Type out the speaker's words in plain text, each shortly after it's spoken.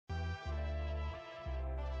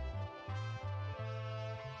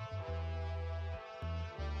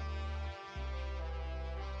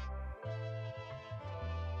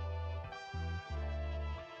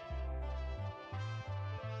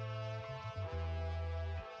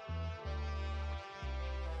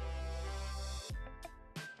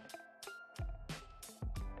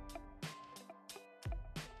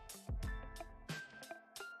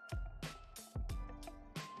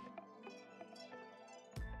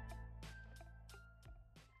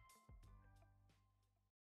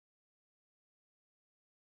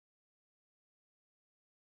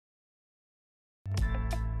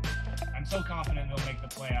so confident they'll make the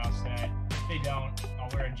playoffs that if they don't, I'll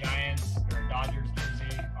wear a Giants or a Dodgers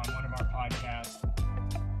jersey on one of our podcasts.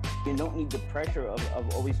 You don't need the pressure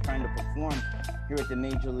of always trying to perform here at the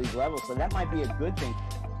major league level, so that might be a good thing.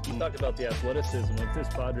 You talked about the athleticism of this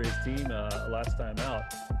Padres team last time out,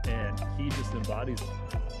 and he just embodies it.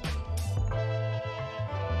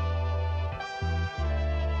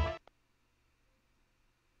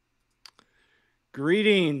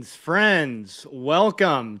 Greetings, friends.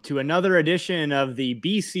 Welcome to another edition of the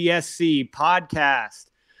BCSC podcast.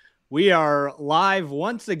 We are live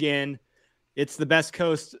once again. It's the Best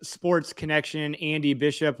Coast Sports Connection. Andy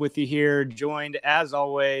Bishop with you here, joined as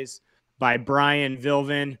always by Brian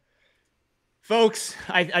Vilvin. Folks,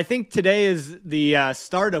 I think today is the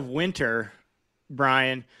start of winter,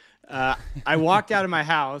 Brian. I walked out of my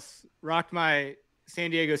house, rocked my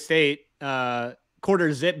San Diego State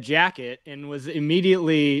quarter zip jacket, and was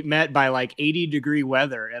immediately met by like 80-degree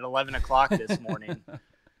weather at 11 o'clock this morning.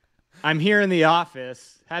 I'm here in the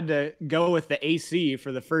office, had to go with the AC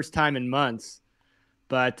for the first time in months.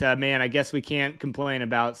 But, man, I guess we can't complain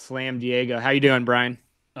about Slam Diego. How you doing, Brian?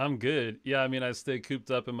 I'm good. Yeah, I mean, I stay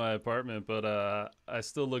cooped up in my apartment, but I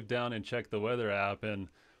still look down and check the weather app. And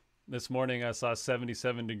this morning I saw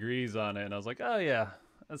 77 degrees on it, and I was like, oh, yeah,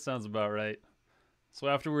 that sounds about right. So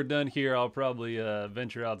after we're done here, I'll probably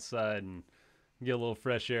venture outside and get a little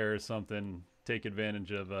fresh air or something, take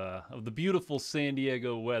advantage of the beautiful San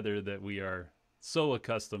Diego weather that we are so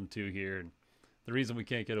accustomed to here, and the reason we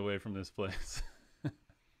can't get away from this place.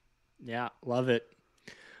 Yeah, love it.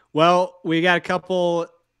 Well, we got a couple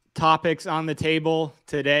topics on the table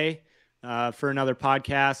today for another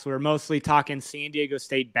podcast. We're mostly talking San Diego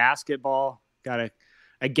State basketball. Got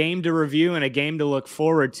a game to review and a game to look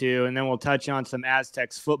forward to, and then we'll touch on some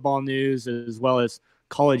Aztecs football news as well as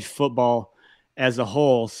college football as a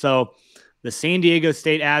whole. So the San Diego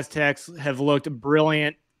State Aztecs have looked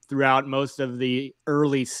brilliant throughout most of the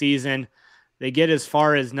early season. They get as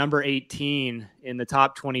far as number 18 in the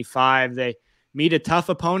top 25. They meet a tough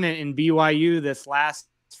opponent in BYU this last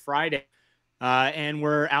Friday, and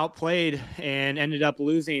were outplayed and ended up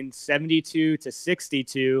losing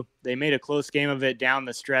 72-62. They made a close game of it down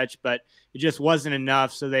the stretch, but it just wasn't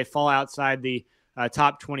enough, so they fall outside the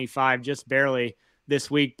top 25 just barely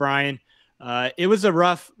this week, Brian. It was a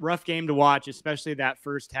rough game to watch, especially that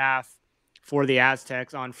first half for the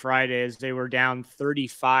Aztecs on Friday as they were down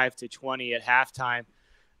 35-20 at halftime.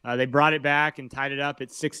 They brought it back and tied it up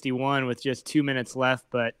at 61 with just 2 minutes left,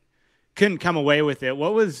 but couldn't come away with it.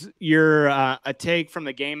 What was your a take from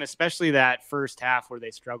the game, especially that first half where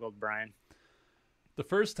they struggled, Brian? The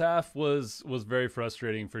first half was very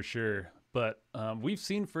frustrating for sure, but we've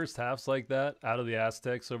seen first halves like that out of the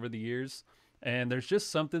Aztecs over the years, and there's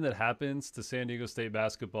just something that happens to San Diego State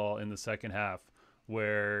basketball in the second half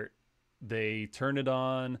where they turn it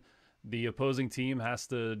on. The opposing team has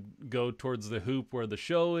to go towards the hoop where the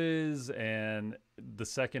show is, and the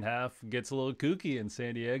second half gets a little kooky in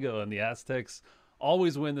San Diego, and the Aztecs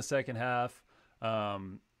always win the second half.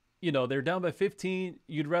 They're down by 15.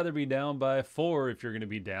 You'd rather be down by 4 if you're going to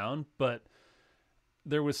be down, but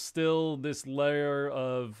there was still this layer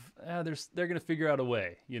of they're going to figure out a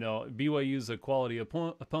way. BYU's a quality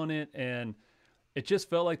opponent, and it just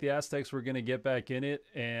felt like the Aztecs were going to get back in it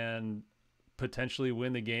and potentially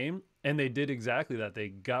win the game, and they did exactly that. They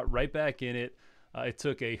got right back in it. It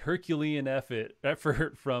took a Herculean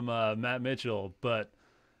effort from Matt Mitchell, but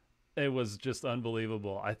it was just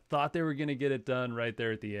unbelievable. I thought they were going to get it done right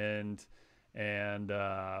there at the end, and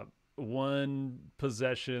one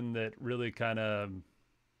possession that really kind of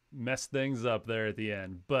messed things up there at the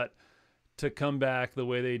end. But to come back the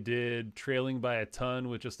way they did, trailing by a ton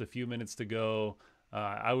with just a few minutes to go,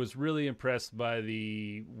 I was really impressed by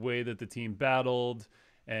the way that the team battled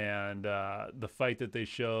and the fight that they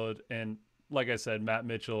showed. And like I said, Matt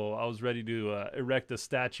Mitchell, I was ready to erect a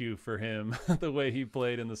statue for him the way he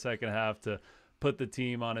played in the second half to put the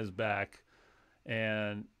team on his back.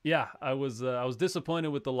 And yeah, I was disappointed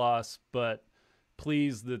with the loss, but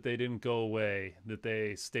pleased that they didn't go away, that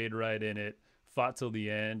they stayed right in it, fought till the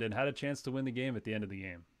end, and had a chance to win the game at the end of the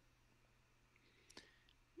game.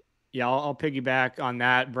 Yeah, I'll piggyback on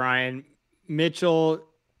that, Brian. Mitchell,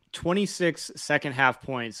 26 second half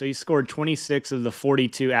points. So he scored 26 of the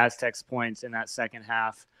 42 Aztecs points in that second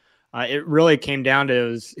half. It really came down to it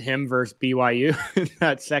was him versus BYU in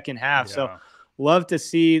that second half. Yeah. So love to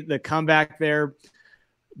see the comeback there.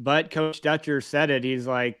 But Coach Dutcher said it. He's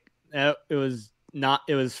like, it was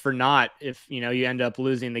for naught if you end up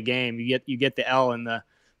losing the game. You get the L in the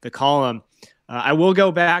column. I will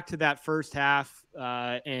go back to that first half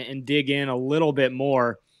and dig in a little bit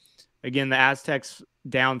more. Again, the Aztecs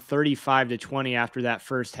down 35-20 after that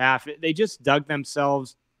first half. They just dug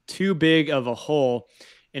themselves too big of a hole.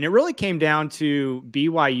 And it really came down to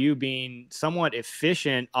BYU being somewhat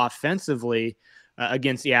efficient offensively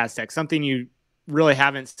against the Aztecs, something you really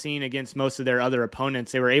haven't seen against most of their other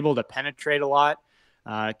opponents. They were able to penetrate a lot,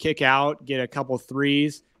 kick out, get a couple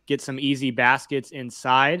threes, get some easy baskets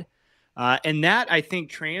inside. And that, I think,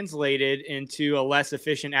 translated into a less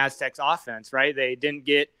efficient Aztecs offense, right? They didn't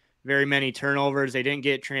get very many turnovers. They didn't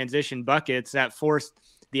get transition buckets. That forced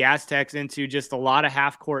the Aztecs into just a lot of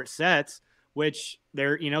half-court sets, which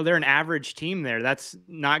they're an average team there. That's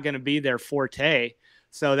not going to be their forte.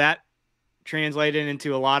 So that translated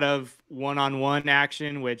into a lot of one-on-one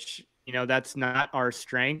action, which, that's not our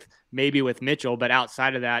strength, maybe with Mitchell, but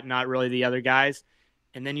outside of that, not really the other guys.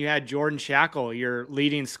 And then you had Jordan Shackle, your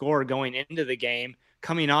leading scorer going into the game,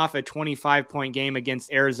 coming off a 25-point game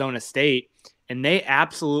against Arizona State, and they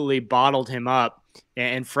absolutely bottled him up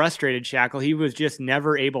and frustrated Shackle. He was just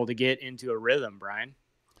never able to get into a rhythm, Brian.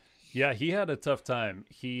 Yeah, he had a tough time.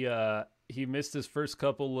 He missed his first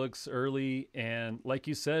couple looks early, and like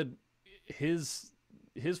you said, his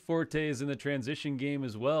forte is in the transition game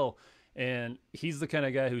as well. And he's the kind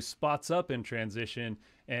of guy who spots up in transition,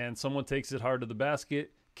 and someone takes it hard to the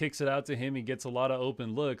basket, kicks it out to him. He gets a lot of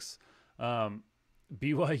open looks.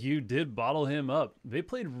 BYU did bottle him up. They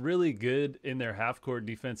played really good in their half-court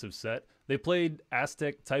defensive set. They played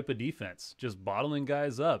Aztec type of defense, just bottling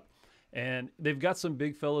guys up. And they've got some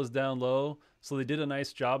big fellas down low, so they did a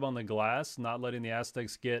nice job on the glass, not letting the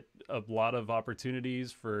Aztecs get a lot of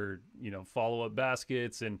opportunities for, follow-up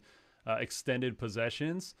baskets and extended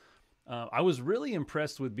possessions. I was really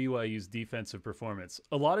impressed with BYU's defensive performance.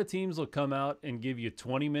 A lot of teams will come out and give you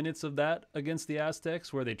 20 minutes of that against the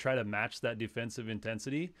Aztecs where they try to match that defensive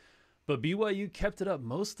intensity. But BYU kept it up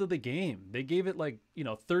most of the game. They gave it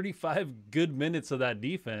 35 good minutes of that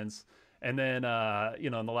defense. And then,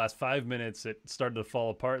 in the last 5 minutes, it started to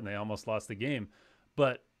fall apart and they almost lost the game.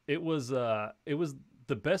 But it was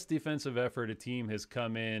the best defensive effort a team has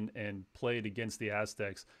come in and played against the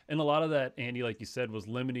Aztecs. And a lot of that, Andy, like you said, was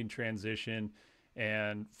limiting transition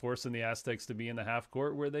and forcing the Aztecs to be in the half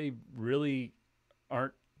court where they really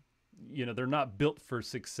aren't, they're not built for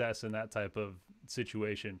success in that type of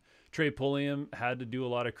situation. Trey Pulliam had to do a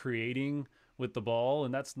lot of creating with the ball,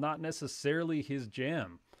 and that's not necessarily his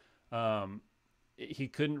jam. He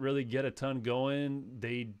couldn't really get a ton going.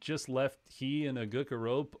 They just left he and Aguka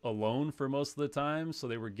Rope alone for most of the time, so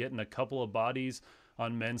they were getting a couple of bodies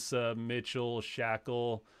on Mensah, Mitchell,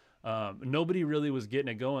 Shackle. Nobody really was getting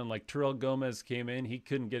it going. Like Terrell Gomez came in, he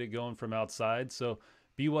couldn't get it going from outside, so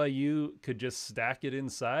BYU could just stack it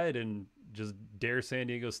inside and just dare San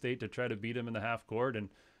Diego State to try to beat them in the half court, and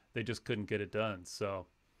they just couldn't get it done. So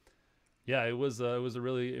yeah, it was a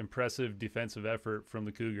really impressive defensive effort from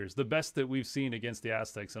the Cougars. The best that we've seen against the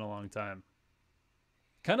Aztecs in a long time.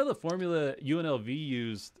 Kind of the formula UNLV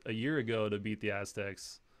used a year ago to beat the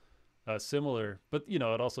Aztecs. Similar, but it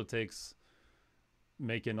also takes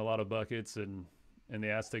making a lot of buckets and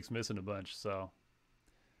the Aztecs missing a bunch. So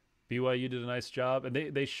BYU did a nice job, and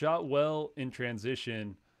they shot well in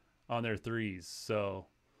transition on their threes. So,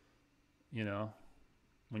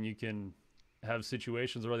 when you can have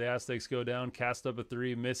situations where the Aztecs go down, cast up a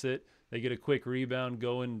three, miss it, they get a quick rebound,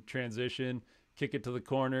 go in transition, kick it to the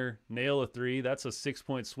corner, nail a three. That's a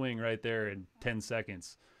 6-point swing right there in 10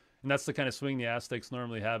 seconds. And that's the kind of swing the Aztecs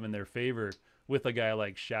normally have in their favor with a guy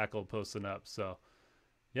like Shackle posting up. So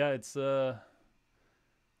yeah, it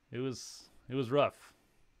was rough.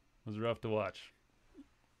 It was rough to watch.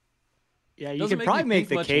 Yeah, you could probably make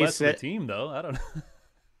the case that the team, though. I don't know.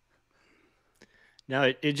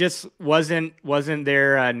 No, it just wasn't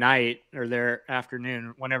their night or their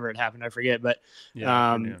afternoon, whenever it happened. I forget, but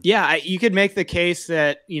you could make the case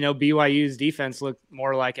that BYU's defense looked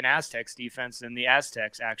more like an Aztecs defense than the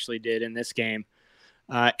Aztecs actually did in this game.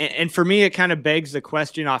 And for me, it kind of begs the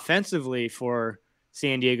question offensively for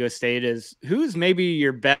San Diego State is who's maybe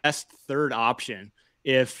your best third option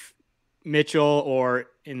if Mitchell or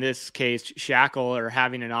in this case Shackle are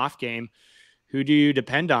having an off game. Who do you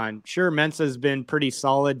depend on? Sure, Mensah's been pretty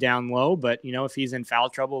solid down low, but, if he's in foul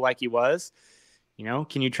trouble like he was,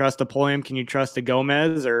 can you trust a Pulliam? Can you trust a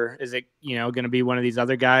Gomez? Or is it, going to be one of these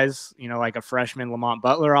other guys, like a freshman Lamont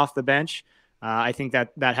Butler off the bench? I think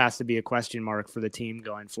that has to be a question mark for the team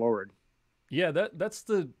going forward. Yeah, that's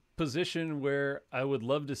the position where I would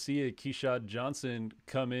love to see a Keyshawn Johnson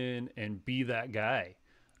come in and be that guy.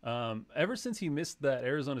 Ever since he missed that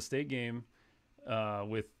Arizona State game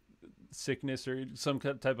with sickness or some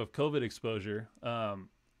type of COVID exposure,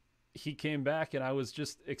 he came back, and I was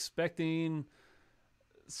just expecting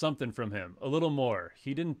something from him, a little more.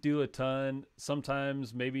 He didn't do a ton.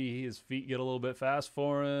 Sometimes maybe his feet get a little bit fast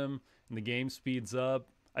for him and the game speeds up.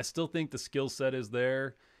 I still think the skill set is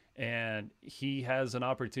there, and he has an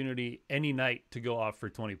opportunity any night to go off for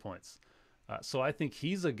 20 points. So I think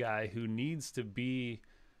he's a guy who needs to be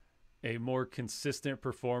a more consistent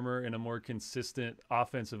performer and a more consistent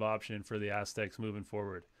offensive option for the Aztecs moving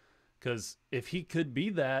forward. Because if he could be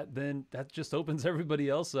that, then that just opens everybody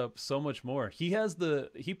else up so much more. He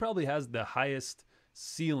probably has the highest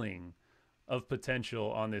ceiling of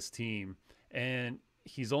potential on this team, and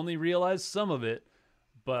he's only realized some of it.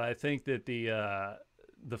 But I think that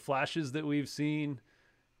the flashes that we've seen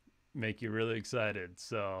make you really excited.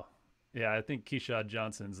 So yeah, I think Keyshawn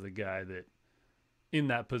Johnson's the guy that in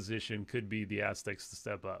that position could be the Aztecs to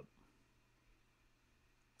step up.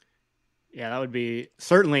 Yeah, that would be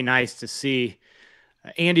certainly nice to see.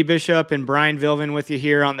 Andy Bishop and Brian Vilvin with you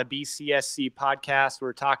here on the BCSC podcast.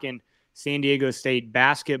 We're talking San Diego State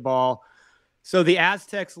basketball. So the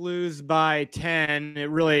Aztecs lose by 10. It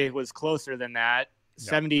really was closer than that,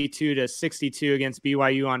 72-62 against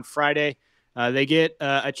BYU on Friday. They get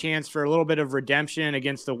a chance for a little bit of redemption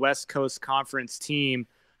against the West Coast Conference team.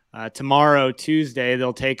 Tomorrow, Tuesday,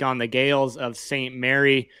 they'll take on the Gales of St.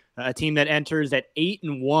 Mary, a team that enters at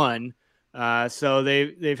 8-1. So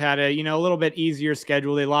they've had a little bit easier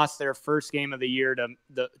schedule. They lost their first game of the year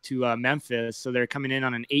to Memphis, so they're coming in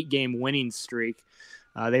on an 8-game winning streak.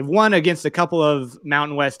 They've won against a couple of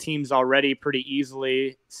Mountain West teams already pretty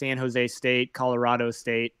easily: San Jose State, Colorado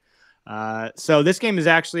State. So this game is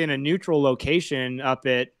actually in a neutral location up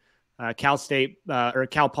at Cal State or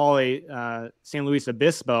Cal Poly San Luis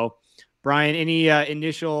Obispo. Brian, any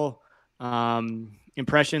initial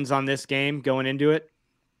impressions on this game going into it?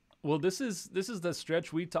 Well, this is the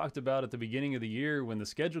stretch we talked about at the beginning of the year when the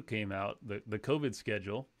schedule came out, the COVID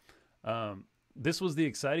schedule. This was the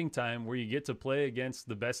exciting time where you get to play against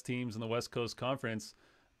the best teams in the West Coast Conference,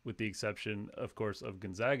 with the exception, of course, of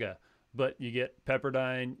Gonzaga. But you get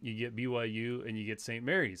Pepperdine, you get BYU, and you get St.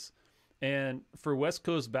 Mary's. And for West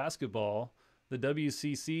Coast basketball, the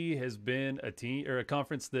WCC has been a team or a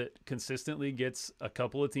conference that consistently gets a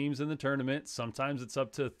couple of teams in the tournament. Sometimes it's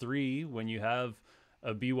up to 3 when you have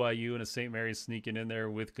a BYU and a St. Mary's sneaking in there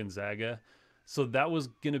with Gonzaga. So that was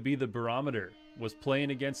going to be the barometer, was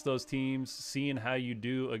playing against those teams, seeing how you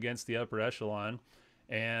do against the upper echelon.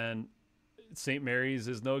 And St. Mary's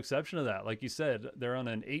is no exception to that. Like you said, they're on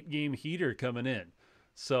an 8-game heater coming in.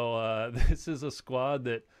 So this is a squad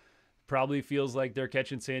that probably feels like they're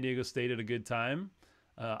catching San Diego State at a good time.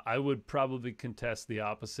 I would probably contest the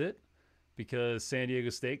opposite, because San Diego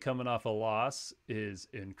State coming off a loss is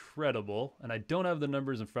incredible. And I don't have the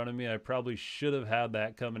numbers in front of me. I probably should have had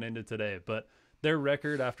that coming into today. But their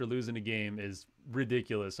record after losing a game is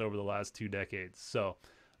ridiculous over the last 2 decades. So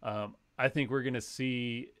I think we're going to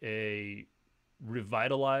see a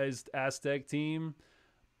revitalized Aztec team.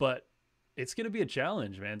 But it's going to be a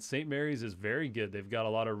challenge, man. St. Mary's is very good. They've got a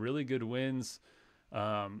lot of really good wins.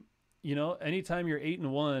 Anytime you're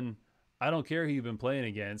 8-1, I don't care who you've been playing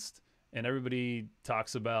against. And everybody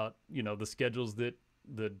talks about, the schedules that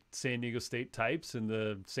the San Diego State types and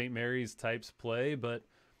the St. Mary's types play, but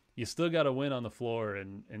you still got to win on the floor.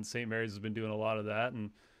 And St. Mary's has been doing a lot of that, and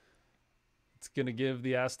it's going to give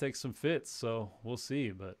the Aztecs some fits. So we'll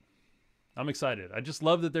see, but I'm excited. I just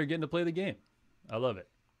love that they're getting to play the game. I love it.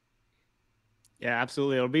 Yeah,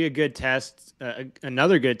 absolutely. It'll be a good test,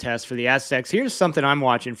 another good test for the Aztecs. Here's something I'm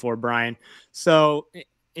watching for, Brian. So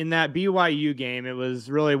in that BYU game, it was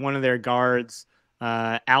really one of their guards,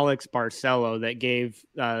 Alex Barcelo, that gave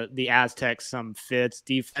the Aztecs some fits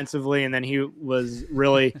defensively, and then he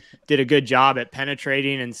did a good job at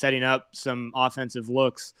penetrating and setting up some offensive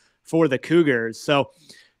looks for the Cougars. So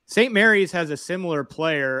St. Mary's has a similar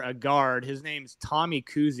player, a guard. His name's Tommy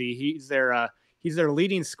Kuzi. He's their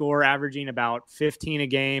leading scorer, averaging about 15 a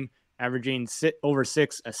game, averaging over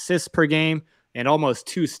 6 assists per game, and almost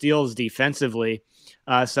 2 steals defensively.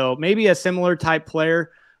 So maybe a similar type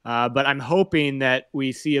player, but I'm hoping that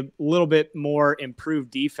we see a little bit more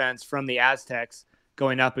improved defense from the Aztecs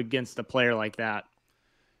going up against a player like that.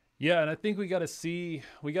 Yeah, and I think we got to see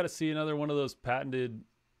another one of those patented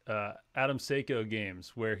Adam Seiko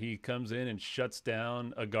games where he comes in and shuts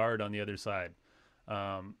down a guard on the other side.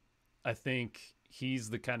 I think he's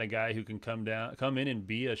the kind of guy who can come in and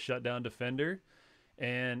be a shutdown defender.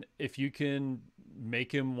 And if you can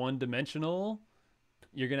make him one-dimensional,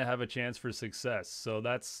 you're going to have a chance for success. So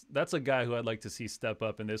that's a guy who I'd like to see step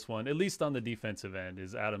up in this one, at least on the defensive end,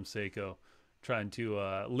 is Adam Seiko, trying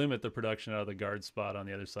to limit the production out of the guard spot on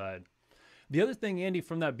the other side. The other thing, Andy,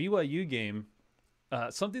 from that BYU game,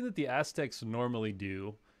 something that the Aztecs normally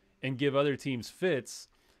do and give other teams fits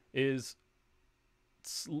is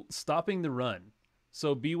stopping the run.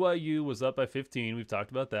 So BYU was up by 15. We've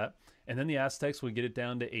talked about that. And then the Aztecs would get it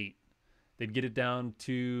down to 8. They'd get it down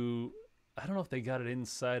to, I don't know if they got it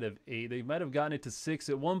inside of 8. They might have gotten it to 6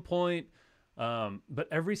 at one point. But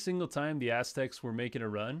every single time the Aztecs were making a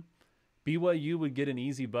run, BYU would get an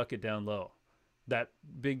easy bucket down low. That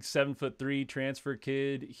big 7'3" transfer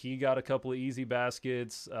kid, he got a couple of easy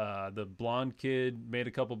baskets. The blonde kid made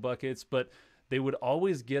a couple buckets, but they would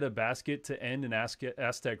always get a basket to end an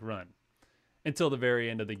Aztec run until the very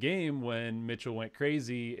end of the game when Mitchell went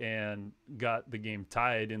crazy and got the game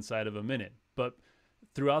tied inside of a minute. But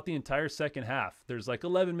throughout the entire second half, there's like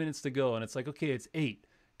 11 minutes to go, and it's like, okay, it's 8.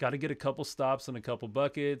 Got to get a couple stops and a couple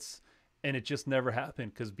buckets, and it just never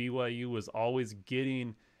happened because BYU was always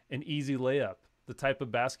getting an easy layup, the type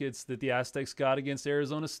of baskets that the Aztecs got against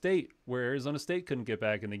Arizona State, where Arizona State couldn't get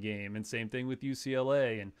back in the game, and same thing with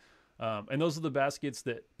UCLA. And those are the baskets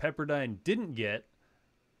that Pepperdine didn't get,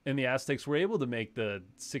 and the Aztecs were able to make the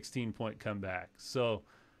 16-point comeback. So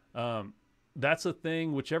that's a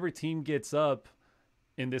thing. Whichever team gets up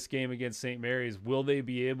in this game against St. Mary's, will they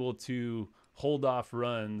be able to hold off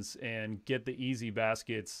runs and get the easy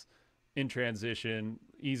baskets in transition,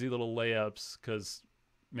 easy little layups? Because,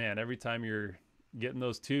 man, every time you're getting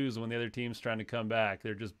those twos when the other team's trying to come back,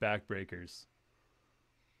 they're just backbreakers.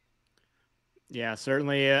 Yeah,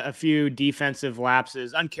 certainly a few defensive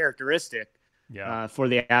lapses, uncharacteristic for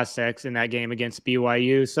the Aztecs in that game against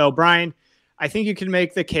BYU. So, Brian, I think you can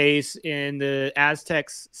make the case in the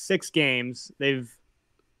Aztecs 6 games, they've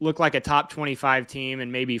looked like a top 25 team in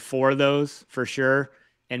maybe 4 of those for sure,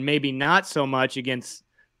 and maybe not so much against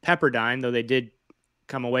Pepperdine, though they did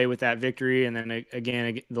come away with that victory, and then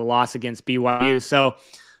again the loss against BYU. So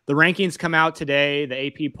the rankings come out today, the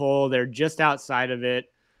AP poll, they're just outside of it,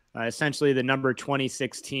 essentially the number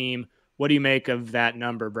 26 team. What do you make of that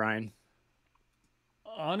number, Brian?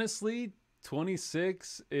 Honestly,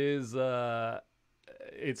 26 is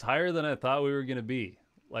it's higher than I thought we were going to be.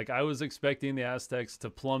 Like, I was expecting the Aztecs to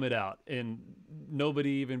plummet out and nobody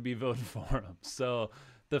even be voting for them. So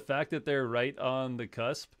the fact that they're right on the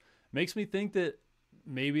cusp makes me think that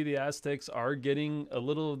maybe the Aztecs are getting a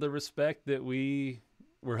little of the respect that we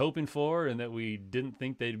were hoping for and that we didn't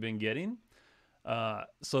think they'd been getting.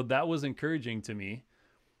 So that was encouraging to me.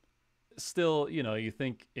 Still, you know, you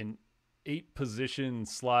think an 8-position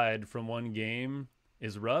slide from one game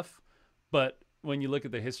is rough, but when you look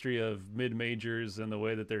at the history of mid-majors and the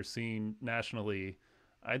way that they're seen nationally,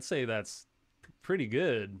 I'd say that's pretty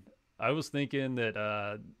good. I was thinking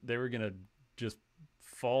that they were going to just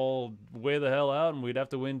fall way the hell out and we'd have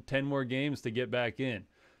to win 10 more games to get back in.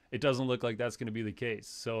 It doesn't look like that's going to be the case.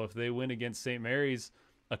 So if they win against St. Mary's,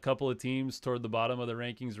 a couple of teams toward the bottom of the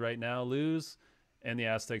rankings right now lose, and the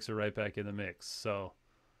Aztecs are right back in the mix. So,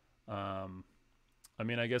 I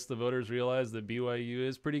mean, I guess the voters realize that BYU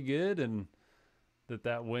is pretty good and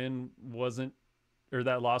that win wasn't, or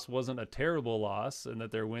that loss wasn't a terrible loss, and that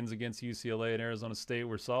their wins against UCLA and Arizona State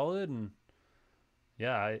were solid. And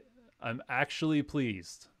yeah, I'm actually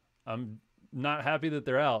pleased. I'm not happy that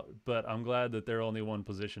they're out, but I'm glad that they're only 1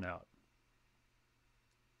 position out.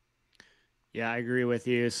 Yeah, I agree with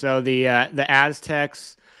you. So the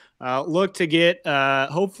Aztecs look to get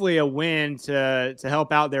hopefully a win to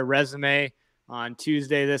help out their resume on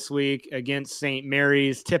Tuesday this week against St.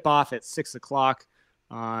 Mary's. Tip off at 6:00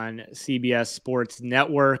 on CBS Sports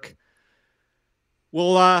Network.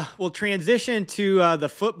 We'll transition to the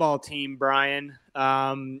football team, Brian.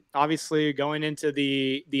 Obviously, going into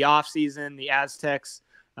the off season, the Aztecs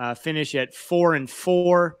finish at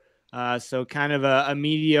 4-4. So kind of a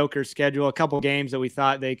mediocre schedule. A couple games that we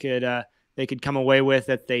thought they could come away with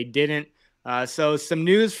that they didn't. So some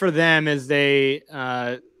news for them is they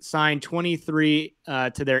signed 23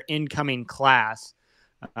 to their incoming class.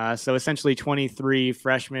 So essentially 23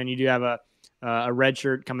 freshmen. You do have a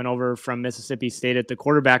redshirt coming over from Mississippi State at the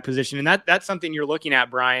quarterback position. And that's something you're looking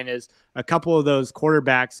at, Brian, is a couple of those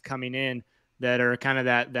quarterbacks coming in that are kind of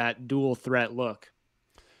that dual threat look.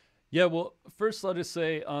 Yeah, well, first I'll just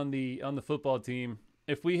say on the football team,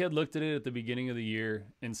 if we had looked at it at the beginning of the year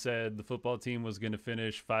and said the football team was going to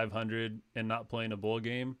finish 500 and not playing a bowl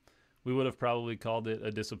game, we would have probably called it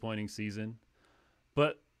a disappointing season.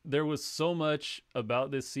 But there was so much about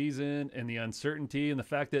this season and the uncertainty and the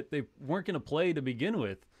fact that they weren't going to play to begin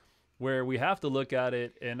with, where we have to look at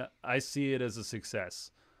it, and I see it as a success.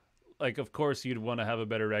 Like, of course, you'd want to have a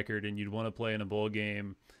better record and you'd want to play in a bowl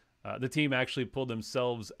game. The team actually pulled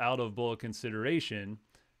themselves out of bowl consideration,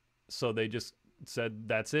 so they just said,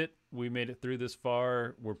 that's it. We made it through this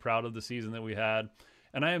far. We're proud of the season that we had.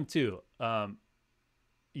 And I am too.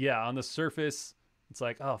 Yeah, on the surface, it's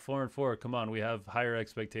like, oh, 4-4. Come on, we have higher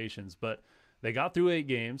expectations. But they got through 8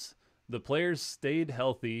 games. The players stayed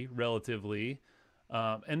healthy relatively.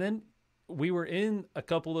 And then we were in a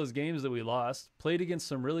couple of those games that we lost, played against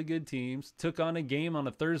some really good teams, took on a game on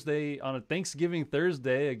a Thanksgiving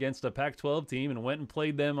Thursday against a Pac-12 team and went and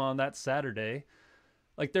played them on that Saturday.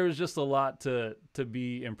 Like, there was just a lot to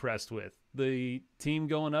be impressed with. The team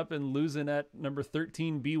going up and losing at number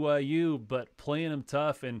 13 BYU, but playing them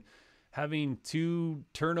tough and having 2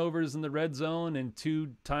 turnovers in the red zone and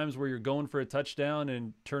 2 times where you're going for a touchdown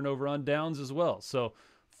and turnover on downs as well. So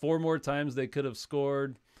 4 more times they could have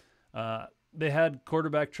scored. They had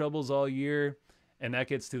quarterback troubles all year, and that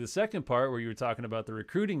gets to the second part where you were talking about the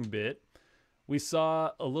recruiting bit. We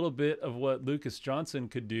saw a little bit of what Lucas Johnson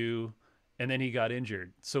could do, and then he got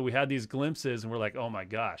injured. So we had these glimpses, and we're like, oh my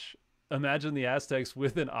gosh, imagine the Aztecs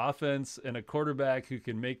with an offense and a quarterback who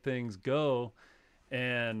can make things go,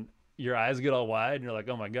 and your eyes get all wide, and you're like,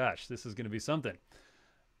 oh my gosh, this is going to be something.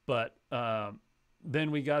 But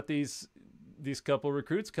then we got these couple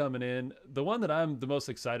recruits coming in. The one that I'm the most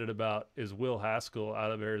excited about is Will Haskell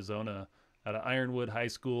out of Arizona, out of Ironwood High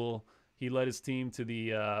School. He led his team to the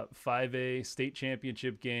 5A state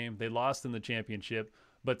championship game. They lost in the championship,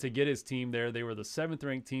 but to get his team there, they were the 7th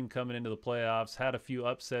ranked team coming into the playoffs, had a few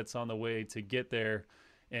upsets on the way to get there.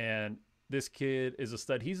 And this kid is a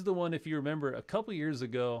stud. He's the one, if you remember, a couple years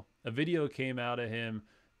ago, a video came out of him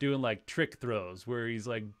doing like trick throws where he's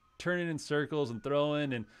like turning in circles and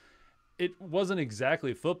throwing, and it wasn't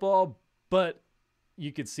exactly football, but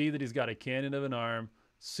you could see that he's got a cannon of an arm,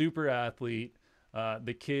 super athlete.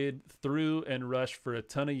 The kid threw and rushed for a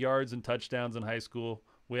ton of yards and touchdowns in high school.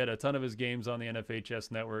 We had a ton of his games on the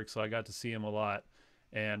NFHS network, so I got to see him a lot,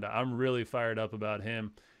 and I'm really fired up about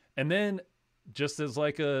him. And then just as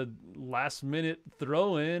like a last-minute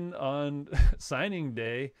throw-in on signing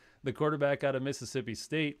day, the quarterback out of Mississippi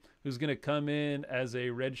State, who's going to come in as a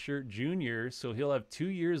redshirt junior, so he'll have 2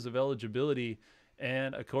 years of eligibility,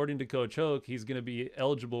 and according to Coach Hoke, he's going to be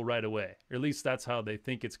eligible right away, or at least that's how they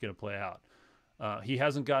think it's going to play out. He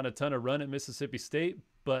hasn't gotten a ton of run at Mississippi State,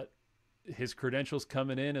 but his credentials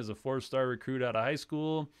coming in as a 4-star recruit out of high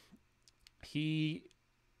school, he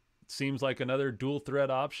seems like another dual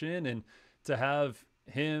threat option, and to have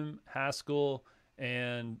him, Haskell,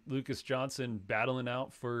 and Lucas Johnson battling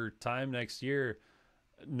out for time next year,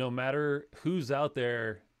 no matter who's out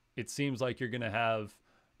there, it seems like you're going to have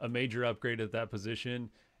a major upgrade at that position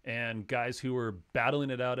and guys who are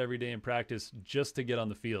battling it out every day in practice just to get on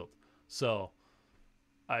the field. So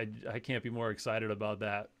I can't be more excited about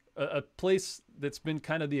that. A place that's been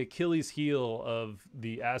kind of the Achilles heel of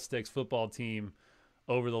the Aztecs football team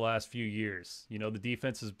over the last few years. You know, the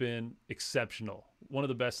defense has been exceptional, one of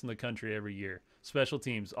the best in the country every year. Special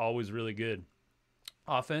teams, always really good.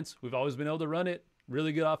 Offense, we've always been able to run it.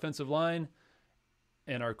 Really good offensive line.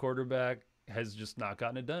 And our quarterback has just not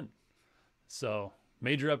gotten it done. So,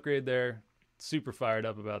 major upgrade there. Super fired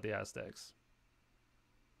up about the Aztecs.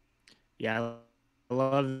 Yeah, I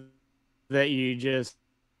love that you just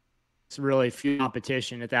really feel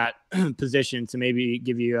competition at that position to maybe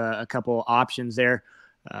give you a couple options there.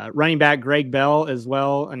 Running back Greg Bell as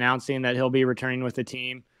well, announcing that he'll be returning with the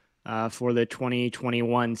team for the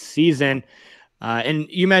 2021 season. And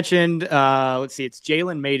you mentioned, let's see, it's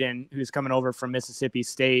Jalen Maiden who's coming over from Mississippi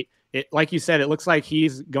State. Like you said, it looks like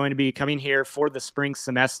he's going to be coming here for the spring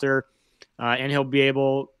semester, and he'll be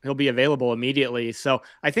available immediately. So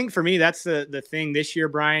I think for me, that's the thing this year,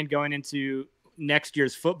 Brian, going into next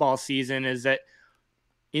year's football season, is that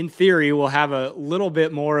in theory we'll have a little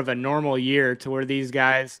bit more of a normal year to where these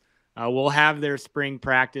guys will have their spring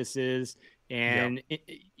practices, and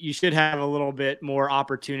you should have a little bit more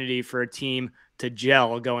opportunity for a team to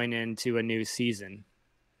gel going into a new season.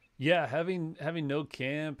 Yeah, having no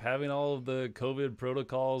camp, having all of the COVID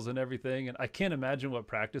protocols and everything, and I can't imagine what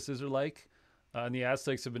practices are like. And the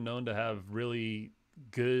Aztecs have been known to have really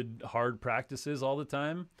good, hard practices all the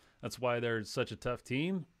time. That's why they're such a tough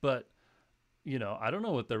team. But, you know, I don't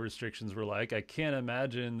know what the restrictions were like. I can't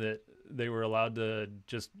imagine that they were allowed to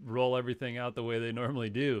just roll everything out the way they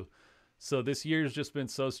normally do. So this year's just been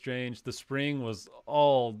so strange. The spring was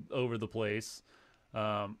all over the place.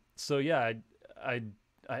 So yeah, I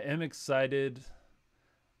am excited.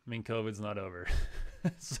 I mean, COVID's not over.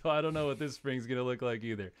 So I don't know what this spring's going to look like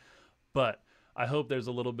either. But I hope there's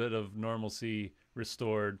a little bit of normalcy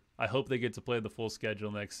restored. I hope they get to play the full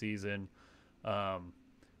schedule next season.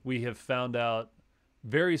 We have found out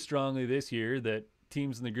very strongly this year that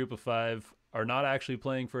teams in the group of 5 are not actually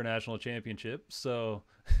playing for a national championship. So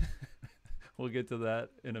we'll get to that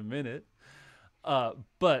in a minute.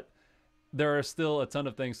 But there are still a ton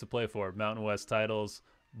of things to play for. Mountain West titles,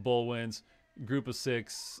 bowl wins, group of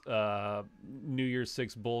 6, New Year's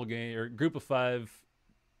 6 bowl game, or group of 5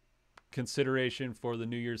 consideration for the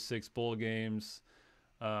New Year's 6 bowl games.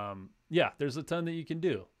 Yeah, there's a ton that you can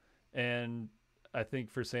do. And I think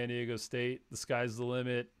for San Diego State, the sky's the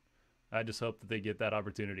limit. I just hope that they get that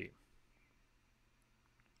opportunity.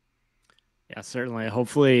 Yeah, certainly.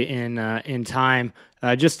 Hopefully in time.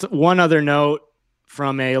 Just one other note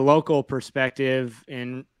from a local perspective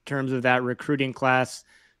in terms of that recruiting class.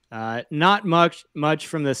 Not much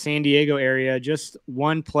from the San Diego area. Just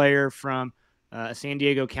one player from a San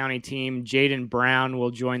Diego County team, Jaden Brown,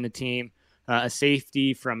 will join the team, a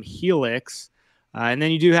safety from Helix. And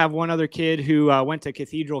then you do have one other kid who went to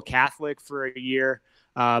Cathedral Catholic for a year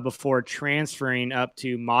before transferring up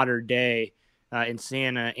to Mater Dei in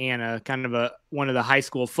Santa Ana, kind of one of the high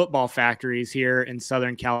school football factories here in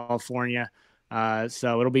Southern California.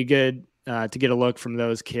 So it'll be good to get a look from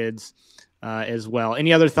those kids as well.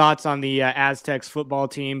 Any other thoughts on the Aztecs football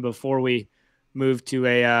team before we move to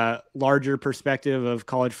a larger perspective of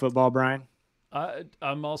college football, Brian?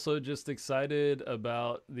 I'm also just excited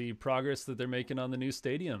about the progress that they're making on the new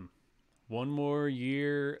stadium. One more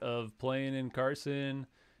year of playing in Carson,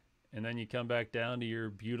 and then you come back down to your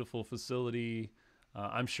beautiful facility.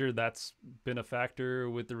 I'm sure that's been a factor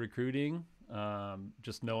with the recruiting,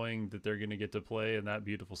 just knowing that they're going to get to play in that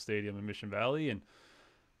beautiful stadium in Mission Valley, and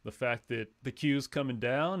the fact that the queue's coming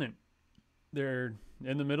down and they're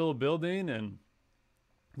in the middle of building, and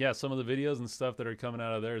yeah, some of the videos and stuff that are coming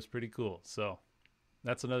out of there is pretty cool. So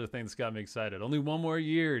that's another thing that's got me excited. Only one more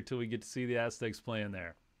year till we get to see the Aztecs playing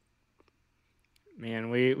there. Man,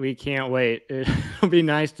 we can't wait. It'll be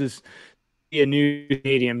nice to see a new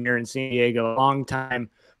stadium here in San Diego. Long time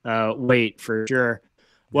wait for sure.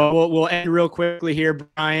 Well, we'll end real quickly here,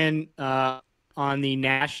 Brian, on the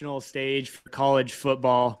national stage for college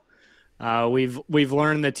football. We've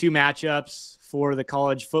learned the 2 matchups for the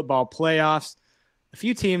college football playoffs. A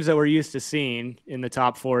few teams that we're used to seeing in the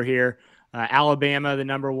top 4 here. Alabama, the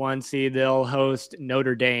number 1 seed, they'll host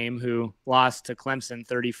Notre Dame, who lost to Clemson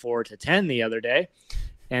 34-10 the other day.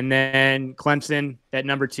 And then Clemson at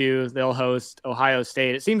number 2, they'll host Ohio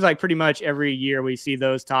State. It seems like pretty much every year we see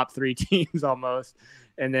those top 3 teams almost.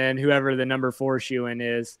 And then whoever the number 4 shoe-in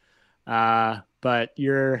is. But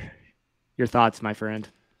your thoughts, my friend.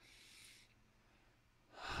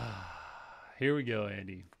 Here we go,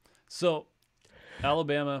 Andy. So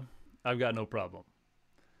Alabama, I've got no problem.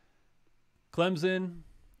 Clemson,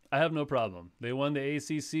 I have no problem. They won the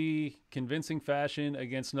ACC convincing fashion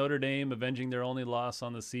against Notre Dame, avenging their only loss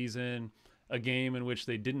on the season, a game in which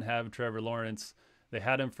they didn't have Trevor Lawrence. They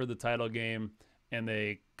had him for the title game, and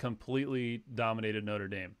they completely dominated Notre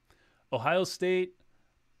Dame. Ohio State,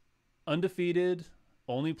 undefeated,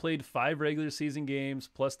 only played 5 regular season games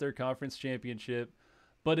plus their conference championship,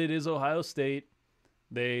 but it is Ohio State.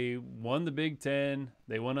 They won the Big Ten.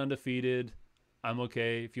 They went undefeated. I'm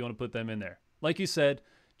okay if you want to put them in there. Like you said,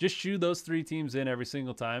 just shoe those 3 teams in every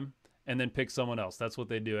single time and then pick someone else. That's what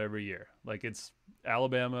they do every year. Like it's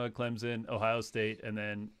Alabama, Clemson, Ohio State, and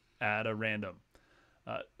then add a random.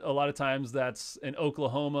 A lot of times that's in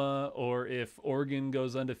Oklahoma, or if Oregon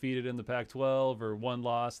goes undefeated in the Pac-12 or 1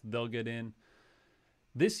 loss, they'll get in.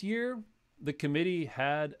 This year, the committee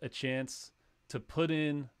had a chance to put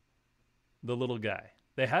in the little guy.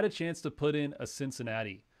 They had a chance to put in a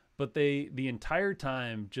Cincinnati, but they the entire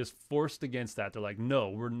time just forced against that. They're like, no,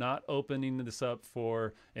 we're not opening this up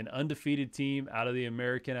for an undefeated team out of the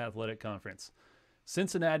American Athletic Conference.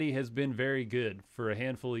 Cincinnati has been very good for a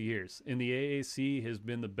handful of years. In the AAC has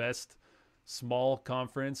been the best small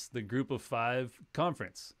conference, the group of 5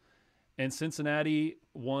 conference. And Cincinnati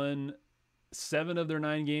won 7 of their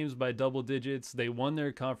 9 games by double digits. They won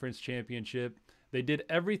their conference championship. They did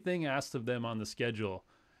everything asked of them on the schedule.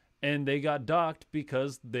 And they got docked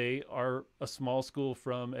because they are a small school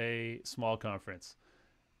from a small conference.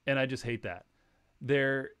 And I just hate that.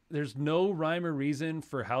 There's no rhyme or reason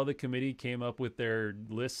for how the committee came up with their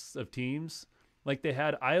lists of teams. Like they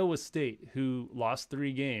had Iowa State, who lost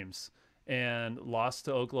 3 games and lost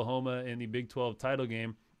to Oklahoma in the Big 12 title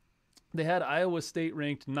game. They had Iowa State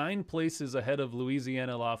ranked 9 places ahead of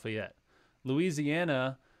Louisiana Lafayette.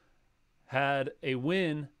 Louisiana had a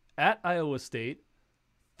win at Iowa State,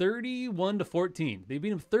 31-14. They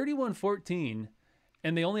beat them 31-14,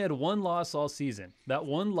 and they only had 1 loss all season. That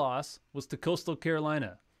 1 loss was to Coastal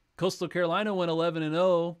Carolina. Coastal Carolina went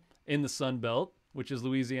 11-0 in the Sun Belt, which is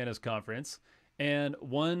Louisiana's conference, and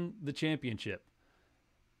won the championship.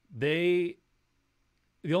 They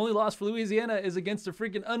The only loss for Louisiana is against a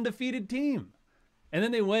freaking undefeated team. And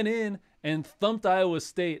then they went in and thumped Iowa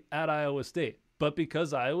State at Iowa State. But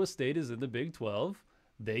because Iowa State is in the Big 12,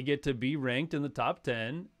 they get to be ranked in the top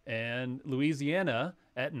 10. And Louisiana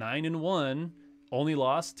at 9-1, only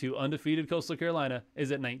loss to undefeated Coastal Carolina,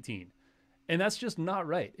 is at 19. And that's just not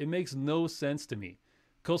right. It makes no sense to me.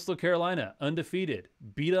 Coastal Carolina, undefeated,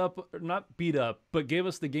 not beat up, but gave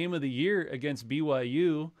us the game of the year against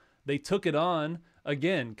BYU. They took it on,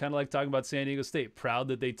 again, kind of like talking about San Diego State, proud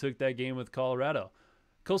that they took that game with Colorado.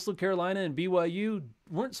 Coastal Carolina and BYU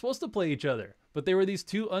weren't supposed to play each other, but they were these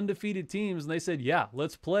two undefeated teams, and they said, yeah,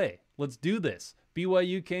 let's play. Let's do this.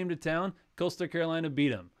 BYU came to town. Coastal Carolina beat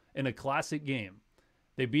them in a classic game.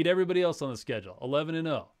 They beat everybody else on the schedule,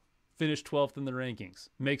 11-0, finished 12th in the rankings.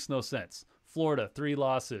 Makes no sense. Florida, 3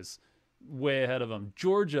 losses, way ahead of them.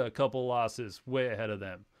 Georgia, a couple losses, way ahead of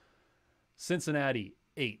them. Cincinnati,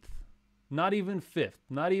 8th. Not even 5th,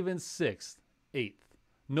 not even 6th, 8th.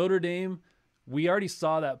 Notre Dame, we already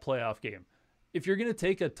saw that playoff game. If you're going to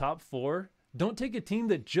take a top 4, don't take a team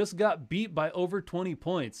that just got beat by over 20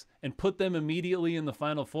 points and put them immediately in the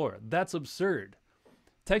Final Four. That's absurd.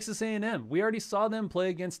 Texas A&M, we already saw them play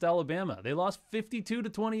against Alabama. They lost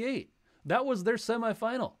 52-28. That was their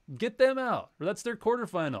semifinal. Get them out, or that's their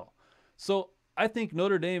quarterfinal. So I think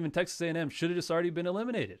Notre Dame and Texas A&M should have just already been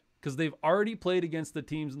eliminated because they've already played against the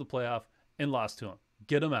teams in the playoff and lost to them.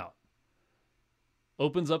 Get them out.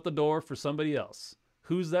 Opens up the door for somebody else.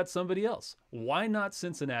 Who's that somebody else? Why not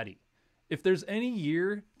Cincinnati? If there's any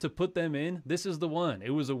year to put them in, this is the one.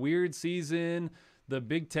 It was a weird season. The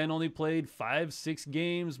Big Ten only played 5-6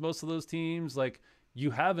 games, most of those teams. Like,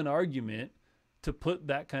 you have an argument to put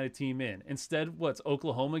that kind of team in. Instead, what's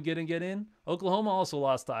Oklahoma get in? Oklahoma also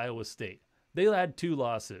lost to Iowa State. They had 2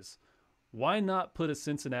 losses. Why not put a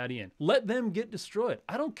Cincinnati in? Let them get destroyed.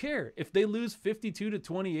 I don't care. If they lose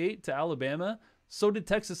 52-28 to Alabama, so did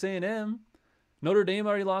Texas A&M. Notre Dame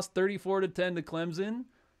already lost 34-10 to Clemson.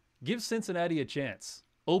 Give Cincinnati a chance.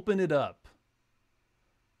 Open it up.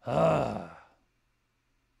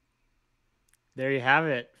 There you have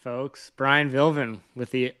it, folks. Brian Vilven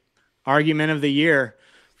with the argument of the year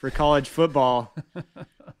for college football.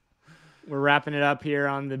 We're wrapping it up here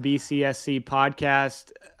on the BCSC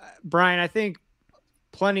podcast. Brian, I think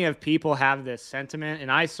plenty of people have this sentiment,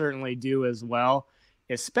 and I certainly do as well,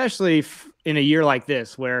 especially in a year like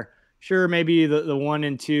this where, sure, maybe the 1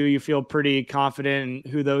 and 2, you feel pretty confident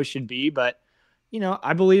in who those should be, but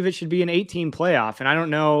I believe it should be an 18 playoff, and I don't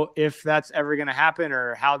know if that's ever going to happen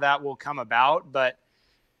or how that will come about. But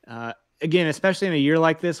again, especially in a year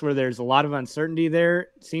like this where there's a lot of uncertainty there,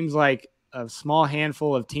 it seems like a small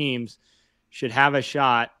handful of teams should have a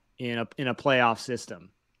shot in a playoff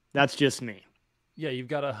system. That's just me. Yeah, you've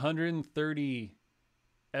got 130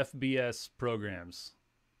 FBS programs,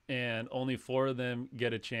 and only 4 of them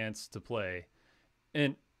get a chance to play.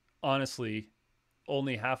 And honestly,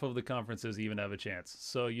 only half of the conferences even have a chance.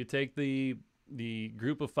 So you take the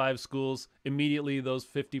group of 5 schools, immediately those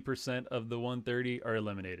 50% of the 130 are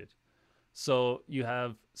eliminated. So you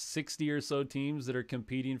have 60 or so teams that are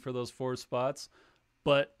competing for those 4 spots.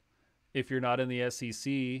 But if you're not in the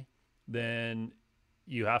SEC, then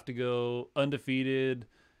you have to go undefeated,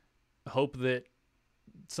 hope that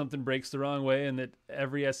something breaks the wrong way and that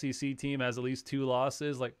every SEC team has at least 2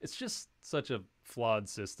 losses. Like, it's just such a flawed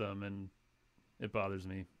system, and it bothers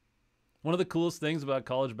me. One of the coolest things about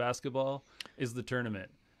college basketball is the tournament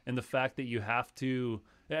and the fact that you have to,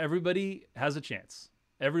 everybody has a chance.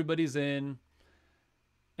 Everybody's in,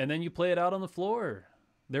 and then you play it out on the floor.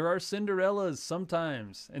 There are Cinderellas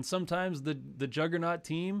sometimes, and sometimes the juggernaut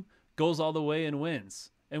team goes all the way and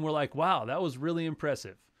wins. And we're like, wow, that was really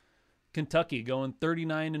impressive. Kentucky going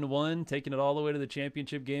 39-1, taking it all the way to the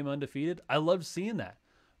championship game undefeated. I loved seeing that,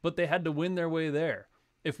 but they had to win their way there.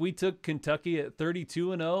 If we took Kentucky at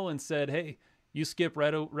 32-0 and said, hey, you skip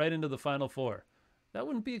right into the Final Four, that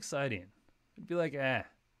wouldn't be exciting. It'd be like, Yeah.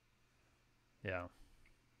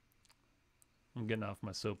 I'm getting off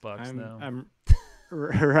my soapbox now. I'm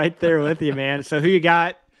right there with you, man. So who you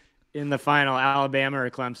got in the final, Alabama or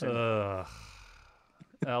Clemson?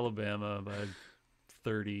 Alabama by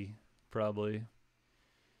 30, probably.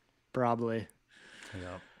 Yeah.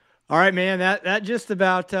 All right, man. That just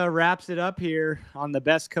about wraps it up here on the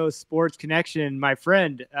Best Coast Sports Connection, my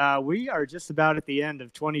friend. We are just about at the end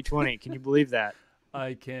of 2020. Can you believe that?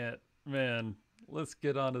 I can't, man. Let's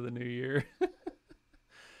get on to the new year.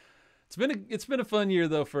 It's been a fun year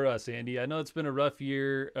though for us, Andy. I know it's been a rough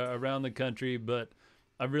year around the country, but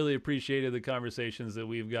I really appreciated the conversations that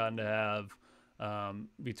we've gotten to have.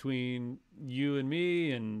 between you and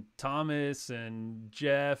me and Thomas and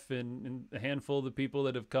Jeff and a handful of the people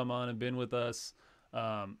that have come on and been with us,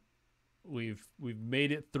 we've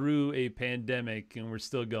made it through a pandemic, and we're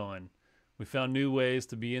still going. We found new ways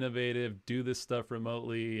to be innovative, do this stuff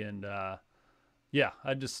remotely, and yeah,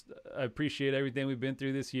 I appreciate everything we've been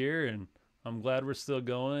through this year, and I'm glad we're still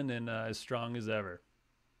going and as strong as ever.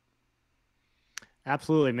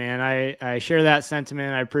 Absolutely, man. I share that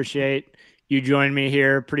sentiment. I appreciate you joining me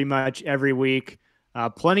here pretty much every week.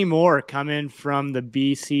 Plenty more coming from the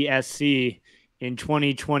BCSC in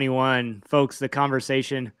 2021. Folks, the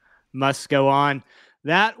conversation must go on.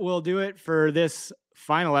 That will do it for this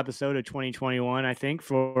final episode of 2021, I think,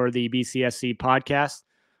 for the BCSC podcast.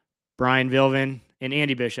 Brian Vilvin and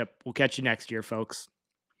Andy Bishop. We'll catch you next year, folks.